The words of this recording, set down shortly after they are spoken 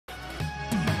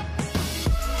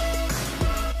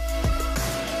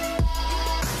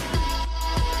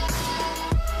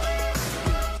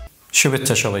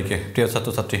শুভেচ্ছা সবাইকে। প্রিয়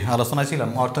ছাত্রছাত্রী, আলোচনায় ছিলাম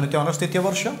অর্থনীতি অনার্স তৃতীয়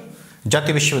বর্ষ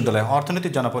জাতীয় বিশ্ববিদ্যালয়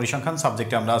অর্থনীতির জনপরিসংখ্যান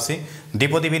সাবজেক্টে আমরা আছি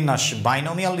দ্বিপদী বিন্যাস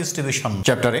বাইনোমিয়াল ডিস্ট্রিবিউশন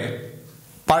চ্যাপ্টারে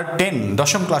পার্ট 10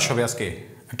 দশম ক্লাস হবে আজকে।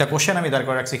 একটা কোশ্চেন আমি দাঁড়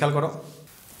করে রাখছি, খেয়াল করো।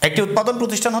 একটি উৎপাদন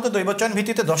প্রতিষ্ঠান হতে দৈবচয়ন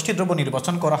ভিত্তিতে 10টি দ্রব্য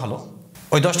নির্বাচন করা হলো।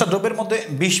 ওই 10টা দ্রব্যের মধ্যে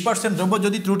 20% দ্রব্য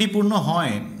যদি ত্রুটিপূর্ণ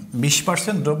হয়,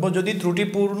 20% দ্রব্য যদি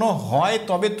ত্রুটিপূর্ণ হয়,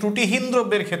 তবে ত্রুটিহীন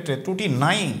দ্রব্যের ক্ষেত্রে, ত্রুটি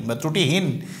নাই বা ত্রুটিহীন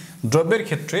দ্রব্যের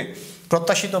ক্ষেত্রে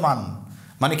প্রত্যাশিত মান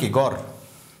মানে কি গড়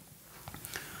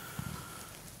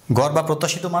বা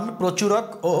প্রত্যাশিত মান, প্রচুরক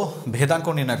ও ভেদাঙ্ক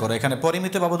নির্ণয় করে। এখানে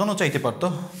পরিমিত ব্যবধানও চাইতে পারতো।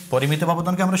 পরিমিত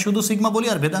ব্যবধানকে আমরা শুধু সিগমা বলি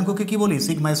আর ভেদাঙ্ককে কি বলি?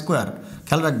 Sigma square.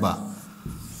 খেয়াল রাখবা,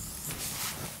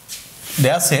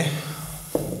 দেয়া আছে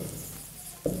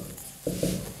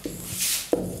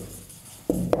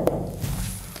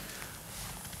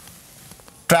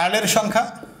ট্রায়ালের সংখ্যা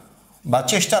বা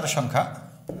চেষ্টার সংখ্যা,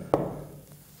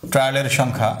 ট্রায়ালের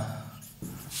সংখ্যা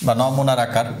বা নমুনার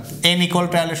আকার n ইকুয়াল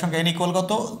ট্রায়ালের সংখ্যা n ইকুয়াল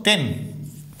কত? 10।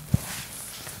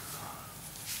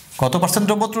 কত পার্সেন্ট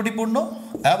দ্রব্য ত্রুটিপূর্ণ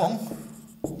এবং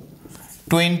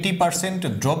 20%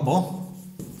 দ্রব্য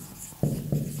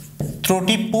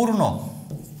ত্রুটিপূর্ণ।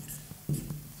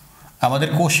 আমাদের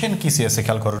কোশ্চেন কি চেয়েছে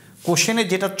খেয়াল করো। কোশ্চেনে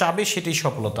যেটা চাবে সেটাই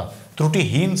সফলতা।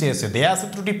 ত্রুটিহীন চেয়েছে, দেয়া আছে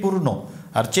ত্রুটিপূর্ণ,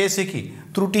 আর চেয়েছে কি?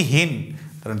 ত্রুটিহীন।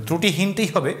 কারণ ত্রুটিহীনটাই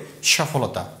হবে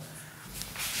সফলতা।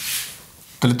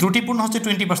 তাহলে ত্রুটিপূর্ণ হচ্ছে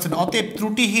 20%। অতএব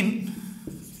ত্রুটিহীন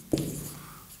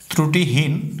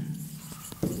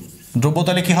দ্রব্য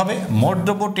তাহলে কি হবে? মোট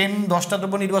দ্রব্য 10টা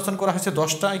দ্রব্য নির্বাচন করা হয়েছে,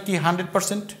 10টা কি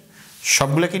 100%,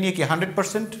 সবগুলোকে নিয়ে কি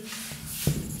 100%,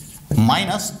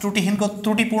 মাইনাস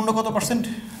ত্রুটিপূর্ণ কত পার্সেন্ট?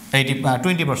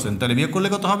 20%। তাহলে বিয়োগ করলে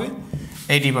কত হবে?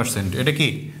 80%। এটা কি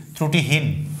ত্রুটিহীন?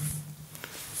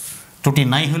 ত্রুটি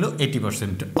নাই হলো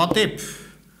 80%। অতএব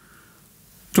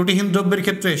ত্রুটিহীন দ্রব্যের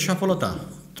ক্ষেত্রে সফলতা,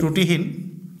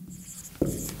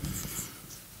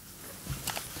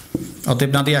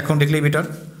 অতএব না দিয়ে এখন দেখলেই বেটার।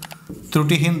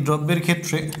 ত্রুটিহীন দ্রব্যের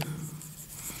ক্ষেত্রে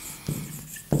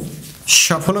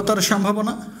সফলতার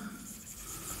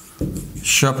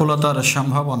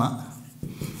সম্ভাবনা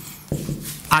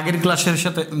আগের ক্লাসের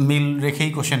সাথে মিল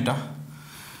রেখেই কোশ্চেনটা।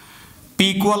 পি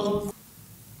ইকুয়াল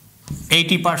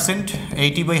 80%,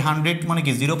 80/100 মানে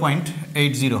কি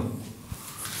 0.80।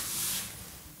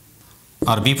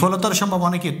 আর বিফলতার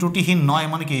সম্ভাবনা কি? ত্রুটিহীন নয়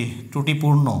মানে কি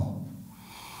ত্রুটিপূর্ণ।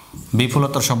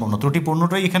 বিফলতার সম্ভাবনা,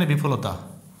 ত্রুটিপূর্ণটাই এখানে বিফলতা।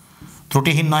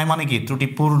 ত্রুটিহীন নয় মানে কি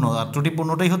ত্রুটিপূর্ণ, আর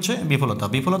ত্রুটিপূর্ণটাই হচ্ছে বিফলতা।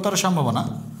 বিফলতার সম্ভাবনা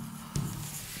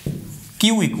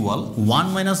কিউ ইকুয়াল 1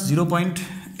 -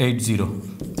 0.80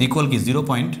 ইকুয়াল কি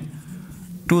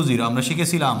 0.20। আমরা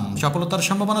শিখেছিলাম সফলতার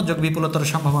সম্ভাবনা যোগ বিফলতার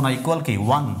সম্ভাবনা ইকুয়াল কি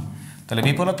 1। তাহলে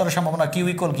বিফলতার সম্ভাবনা কিউ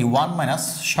ইকুয়াল কি 1 মাইনাস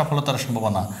সফলতার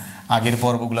সম্ভাবনা। আগের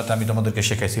পর্বগুলোতে আমি তোমাদেরকে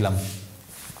শেখাইছিলাম।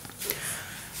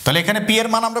 তাহলে এখানে পি এর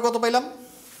মান আমরা কত পাইলাম?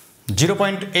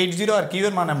 0.80, আর কিউ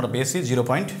এর মান আমরা পেয়েছি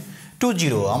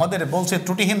 0.20। আমাদের বলছে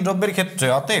ত্রুটিহীন দ্রব্যের ক্ষেত্রে,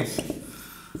 অতএব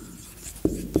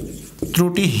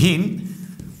ত্রুটিহীন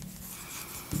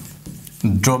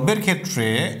দ্রব্যের ক্ষেত্রে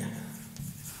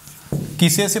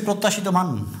কিসে আছে? প্রত্যাশিত মান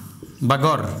বা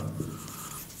গড়।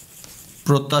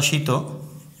 প্রত্যাশিত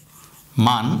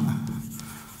মান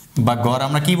বা গড়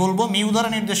আমরা কি বলবো? মিউ দ্বারা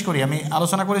নির্দেশ করি। আমি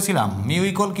আলোচনা করেছিলাম মিউ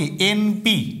ইকুয়াল কি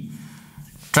এনপি,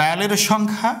 ট্রায়ালের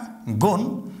সংখ্যা গুণ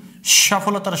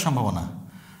সফলতার সম্ভাবনা।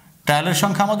 ট্রায়ালের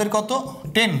সংখ্যা আমাদের কত?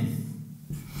 10।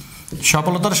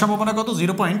 সফলতার সম্ভাবনা কত?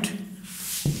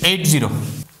 0.80।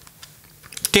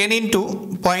 10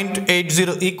 × 0.80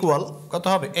 ইকুয়াল কত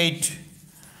হবে? 8।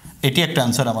 এটি একটা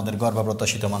অ্যান্সার আমাদের গড় বা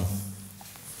প্রত্যাশিত মান।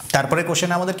 তারপরে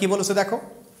কোশ্চেনে আমাদের কি বলেছে দেখো,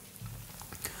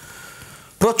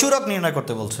 প্রচুরক নির্ণয়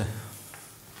করতে বলছে।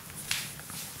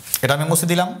 এটা আমি মুছে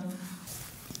দিলাম।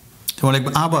 তোমরা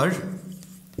লিখবে আবার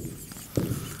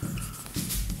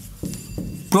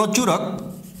প্রচুরক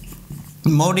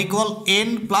মোড ইকুয়াল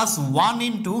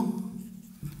n+1 ×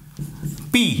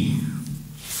 p।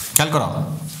 খেয়াল করো,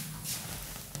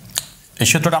 এই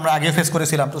সূত্রটা আমরা আগে ফেস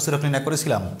করেছিলাম, প্রচুরক নির্ণয়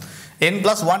করেছিলাম।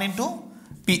 n+1 ×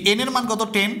 p। n এর মান কত?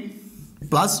 10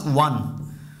 + 1।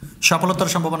 সফলতার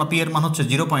সম্ভাবনা p এর মান হচ্ছে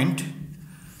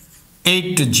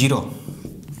 0.80।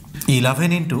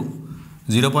 11 ×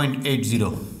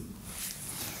 0.80,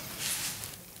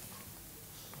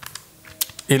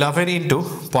 11 ×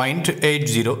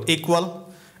 0.80 ইকুয়াল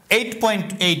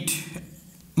 8.8।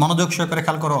 মনোযোগ সহকারে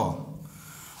খেয়াল করো,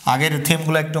 আগের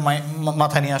থিমগুলো একটু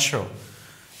মাথায় নিয়ে আসো।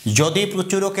 যদি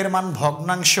প্রচুরকের মান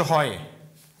ভগ্নাংশ হয়,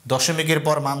 দশমিকের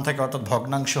পর মান থাকে অর্থাৎ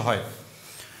ভগ্নাংশ হয়,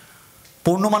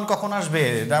 পূর্ণমান কখন আসবে?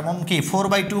 যেমন কি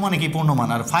 4/2 মানে কি পূর্ণমান,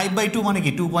 আর 5/2 মানে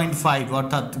কি 2.5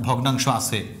 অর্থাৎ ভগ্নাংশ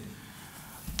আছে।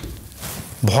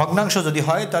 ভগ্নাংশ যদি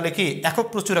হয় তাহলে কি একক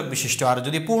প্রচুরক বিশিষ্ট, আর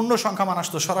যদি পূর্ণ সংখ্যা মান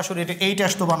আসতো সরাসরি এটা 8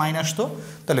 আসতো বা 9 আসতো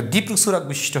তাহলে দ্বিপ্রচুরক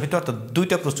বিশিষ্ট হইতো, অর্থাৎ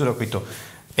দুইটা প্রচুরক হইতো।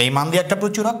 এই মান দিয়ে একটা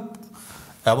প্রচুরক,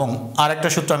 এবং আরেকটা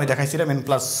সূত্র আমি দেখাইছিলাম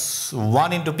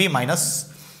n+1 ×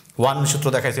 p-1 সূত্র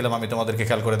দেখাইছিলাম আমি তোমাদেরকে,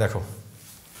 খেয়াল করে দেখো।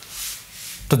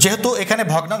 তো যেহেতু এখানে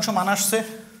ভগ্নাংশ মান আসছে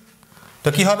তো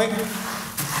কি হবে,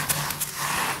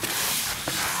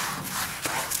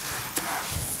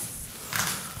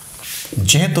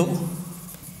 যেহেতু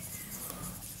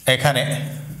এখানে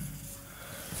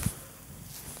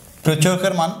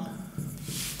প্রচুরকের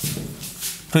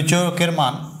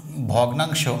মান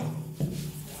ভগ্নাংশ,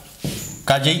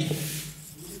 কাজেই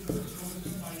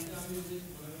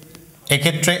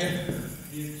এক্ষেত্রে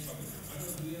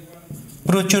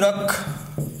প্রচুরক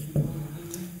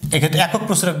এক্ষেত্রে একক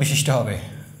প্রচুরক বিশিষ্ট হবে,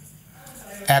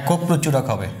 একক প্রচুরক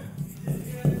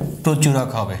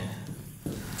হবে,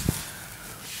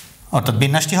 অর্থাৎ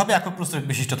বিন্যাসটি হবে একক প্রচুরক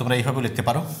বিশিষ্ট। তোমরা এইভাবে লিখতে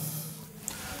পারো।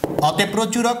 অতএব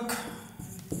প্রচুরক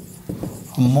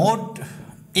মোড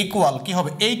ইকুয়াল কি হবে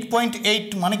 8.8,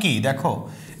 মানে কি দেখো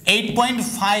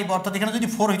 8.5, অর্থাৎ এখানে যদি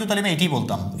 4 হইতো তাহলে আমি এটাই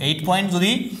বলতাম, 8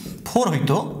 যদি 4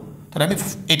 হইতো তাহলে আমি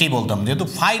এটাই বলতাম। যেহেতু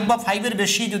 5 বা 5-এর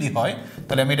বেশি যদি হয়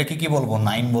তাহলে আমি এটাকে কি বলবো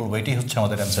 9 বলবো। এটাই হচ্ছে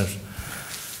আমাদের অ্যান্সার।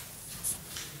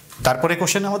 তারপরে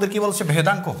কোশ্চেনে আমাদের কি বলছে,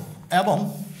 ভেদাঙ্ক, এবং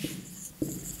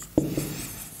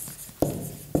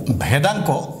ভেদাঙ্ক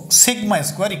সিগমা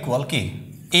স্কোয়ার ইকুয়াল কি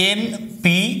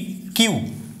NP/Q।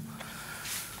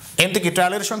 এনতে কি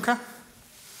ট্রায়ালের সংখ্যা,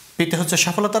 পিতে হচ্ছে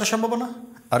সফলতার সম্ভাবনা,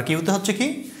 আর কিউতে হচ্ছে কি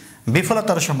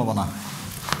বিফলতার সম্ভাবনা।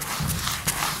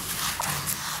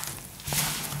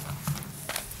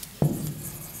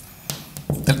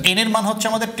 তাহলে এন এর মান হচ্ছে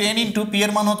আমাদের 10 × p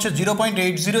এর মান হচ্ছে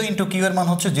 0.80 × q এর মান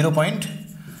হচ্ছে 0.20,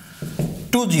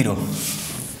 10 ×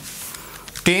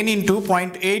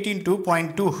 0.8 ×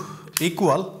 0.2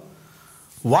 ইকুয়াল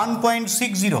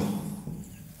 1.60।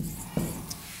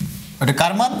 এটা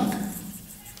কার মান,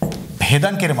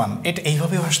 ভেদাঙ্কের মান। এটা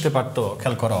এইভাবেও আসতে পারতো,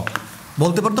 খেয়াল করো,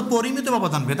 বলতে পারতো পরিমিত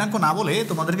ব্যবধান, ভেদাঙ্ক না বলে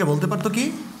তোমাদেরকে বলতে পারতো কি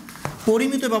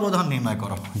পরিমিত ব্যবধান নির্ণয়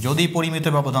করো, যদি পরিমিত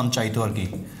ব্যবধান চাইতো আর কি,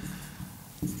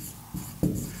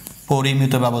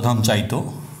 পরিমিত ব্যবধান চাইতো।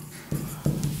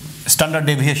 স্ট্যান্ডার্ড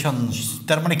ডেভিয়েশন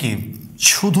তার মানে কি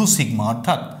শুধু সিগমা,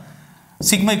 অর্থাৎ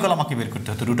সিগমা ইকুয়াল আমাকে বের করতে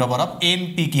হতো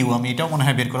 √NP/Q। আমি এটাও মনে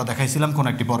হয় বের করা দেখাইছিলাম কোন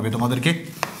একটি পর্বে তোমাদেরকে।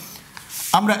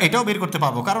 আমরা এটাও বের করতে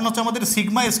পারবো, কারণ হচ্ছে আমাদের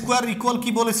সিগমা স্কোয়ার ইকুয়াল কি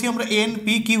বলেছি আমরা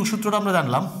NP/Q সূত্রটা আমরা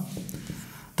জানলাম।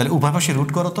 তাহলে উভয় পাশে রুট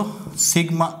করো তো,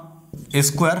 sigma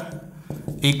square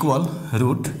equal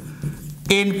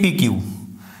 √NP/Q।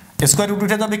 Square root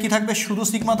উঠে যাবে, কি থাকবে শুধু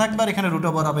সিগমা থাকবে, আর এখানে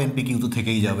 √NP/Q তো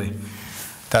থেকেই যাবে।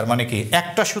 তার মানে কি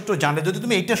একটা সূত্র জানলে, যদি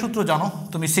তুমি এইটা সূত্র জানো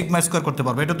তুমি সিগমা স্কোয়ার করতে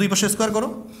পারবে। এটা দুই পাশে স্কোয়ার করো,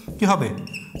 কি হবে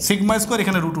সিগমা স্কোয়ার,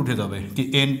 এখানে রুট উঠে যাবে কি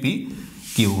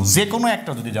NP/Q। যে কোনো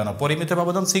একটা যদি জানো, পরিমিত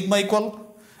ব্যবধান সিগমা ইকুয়াল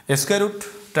স্কোয়ার রুট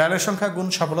ট্রায়ালের সংখ্যা গুণ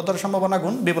সফলতার সম্ভাবনা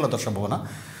গুণ বিফলতার সম্ভাবনা,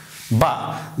 বা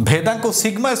ভেদাঙ্ক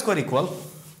সিগমা স্কোয়ার ইকুয়াল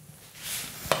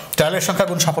ট্রায়ালের সংখ্যা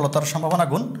গুণ সফলতার সম্ভাবনা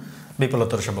গুণ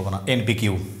বিফলতার সম্ভাবনা NP/Q।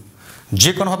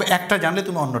 যে কোনোভাবে একটা জানলে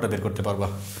তুমি অন্যটা বের করতে পারবা।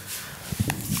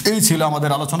 এই ছিল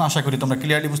আমাদের আলোচনা, আশা করি তোমরা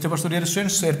ক্লিয়ারলি বুঝতে পারছো ডিয়ার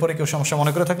স্টুডেন্টস। এরপরে কেউ সমস্যা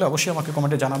মনে করে থাকলে অবশ্যই আমাকে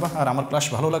কমেন্টে জানাবা, আর আমার ক্লাস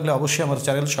ভালো লাগলে অবশ্যই আমার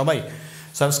চ্যানেল সবাই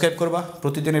সাবস্ক্রাইব করবা,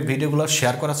 প্রতিদিনের ভিডিওগুলো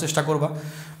শেয়ার করার চেষ্টা করবা।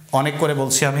 অনেক করে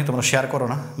বলছি আমি, তোমরা শেয়ার করো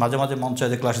না, মাঝে মাঝে মন চায়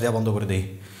যে ক্লাস দেওয়া বন্ধ করে দিই।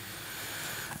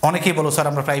 অনেকেই বলো স্যার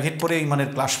আমরা প্রাইভেট পড়ে এই মানের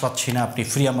ক্লাস পাচ্ছি না, আপনি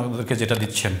ফ্রি আমাদেরকে যেটা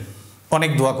দিচ্ছেন।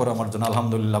 অনেক দোয়া করো আমার জন্য,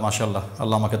 আলহামদুলিল্লাহ মাশাআল্লাহ,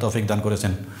 আল্লাহ আমাকে তৌফিক দান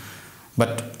করেছেন।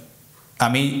 বাট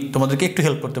আমি তোমাদেরকে একটু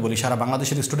হেল্প করতে বলি, সারা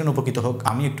বাংলাদেশের স্টুডেন্ট উপকৃত হোক,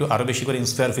 আমি একটু আরও বেশি করে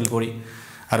ইন্সপায়ার ফিল করি,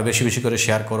 আরও বেশি বেশি করে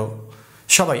শেয়ার করো,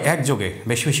 সবাই একযোগে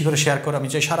বেশি বেশি করে শেয়ার করো। আমি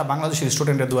চাই সারা বাংলাদেশের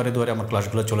স্টুডেন্টের দুয়ারে দুয়ারে আমার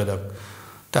ক্লাসগুলো চলে যাক,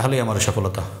 তাহলেই আমার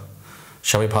সফলতা।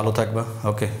 সবাই ভালো থাকবা,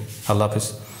 ওকে, আল্লাহ হাফিজ।